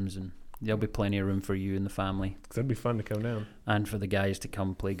 bedrooms, and there'll be plenty of room for you and the family. That'd be fun to come down. And for the guys to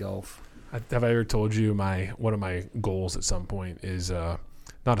come play golf. Have I ever told you one of my goals at some point is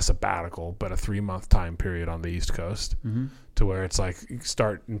not a sabbatical, but a 3-month time period on the East Coast, to where it's like you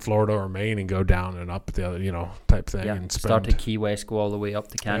start in Florida or Maine and go down and up the other, type thing. Yeah, and start at Key West, go all the way up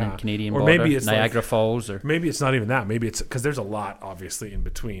to Canadian or border, maybe it's Niagara Falls, or maybe it's not even that. Maybe it's because there's a lot obviously in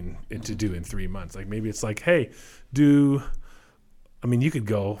between to do in 3 months. Like maybe it's like, hey, you could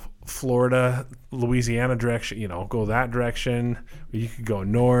go Florida, Louisiana direction, go that direction. Or you could go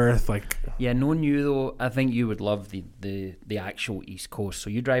north, like. Yeah, knowing you though, I think you would love the actual East Coast. So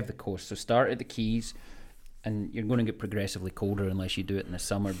you drive the coast. So start at the Keys, and you're going to get progressively colder unless you do it in the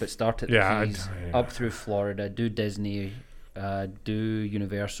summer. But start at the Keys, up through Florida, do Disney, do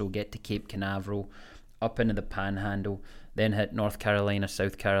Universal, get to Cape Canaveral, up into the Panhandle. Then hit North Carolina,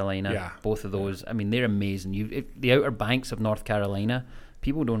 South Carolina. Yeah. Both of those. I mean, they're amazing. The Outer Banks of North Carolina,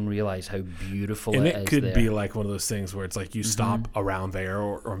 people don't realize how beautiful it is. And it could be like one of those things where it's like you stop around there,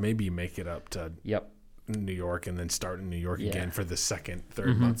 or maybe you make it up to in New York and then start in New York Yeah. again for the second,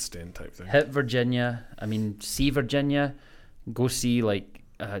 third month stint type thing. Hit Virginia. I mean, see Virginia. Go see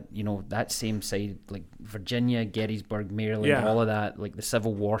that same side, like Virginia, Gettysburg, Maryland, Yeah. all of that, like the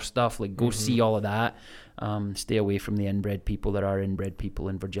Civil War stuff. Like go see all of that. Stay away from the inbred people. There are inbred people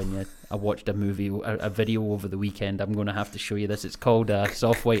in Virginia. I watched a video over the weekend. I'm going to have to show you this. It's called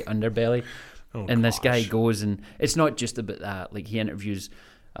Soft White Underbelly. Oh, And this guy gosh. goes, and it's not just about that. Like he interviews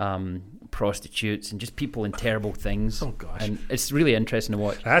prostitutes and just people in terrible things. Oh, gosh. And it's really interesting to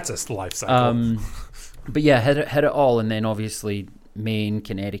watch. That's a life cycle. But yeah, hit it all, and then obviously Maine,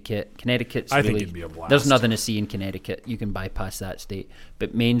 Connecticut. Connecticut's I really, think it'd be a blast. there's nothing to see in Connecticut. You can bypass that state.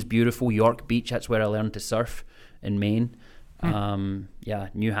 But Maine's beautiful. York Beach, that's where I learned to surf in Maine.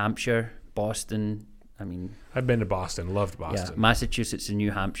 New Hampshire, Boston. I mean, I've been to Boston. Loved yeah, Boston. Massachusetts and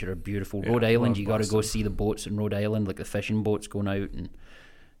New Hampshire are beautiful. Yeah, Rhode Island, love you got to go Boston. see the boats in Rhode Island, like the fishing boats going out, and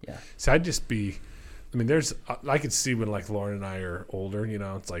So I'd just be, I could see when like Lauren and I are older,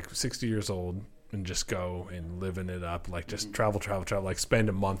 it's like 60 years old and just go and living it up, like just travel, like spend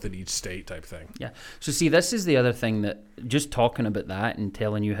a month in each state type thing. yeah. So see, this is the other thing that just talking about that and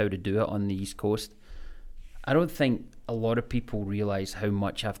telling you how to do it on the East Coast, I don't think a lot of people realize how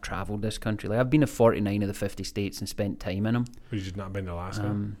much I've traveled this country. Like I've been to 49 of the 50 states and spent time in them. But you've not been to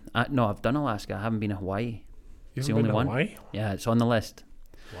Alaska? No, I've done Alaska. I haven't been to Hawaii. You It's the haven't only been to one. Hawaii? Yeah, it's on the list.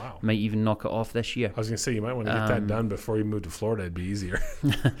 Wow. Might even knock it off this year. I was going to say, you might want to get that done before you move to Florida. It'd be easier.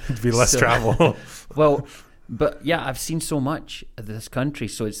 It'd be less So- travel. Well, but yeah, I've seen so much of this country.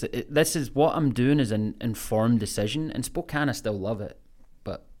 So this is what I'm doing is an informed decision. And Spokane, I still love it.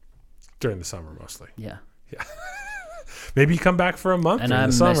 But During the summer, mostly. yeah. Maybe you come back for a month And during I the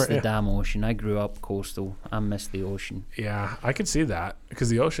miss summer. the Yeah. damn ocean. I grew up coastal. I miss the ocean. Yeah, I could see that because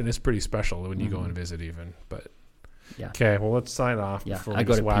the ocean is pretty special when you go and visit even. But Yeah. okay, well, let's sign off Yeah, before I we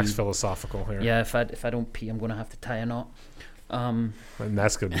just gotta wax pee. philosophical here. Yeah, if I don't pee, I'm going to have to tie a knot. And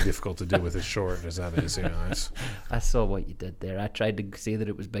that's going to be difficult to do with as short as that is. I saw what you did there. I tried to say that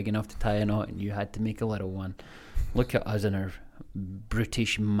it was big enough to tie a knot, and you had to make a little one. Look at us in our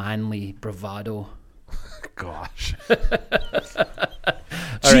brutish, manly bravado. Gosh. All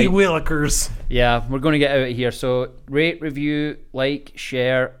Gee right. willikers. Yeah, we're going to get out of here. So rate, review, like,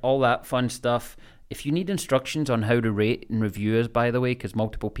 share, all that fun stuff. If you need instructions on how to rate and review us, by the way, because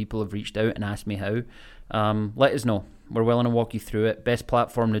multiple people have reached out and asked me how, let us know. We're willing to walk you through it. Best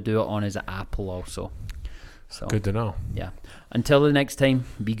platform to do it on is Apple also. So Good to know. yeah. Until the next time,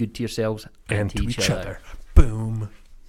 be good to yourselves And to each each other. Boom.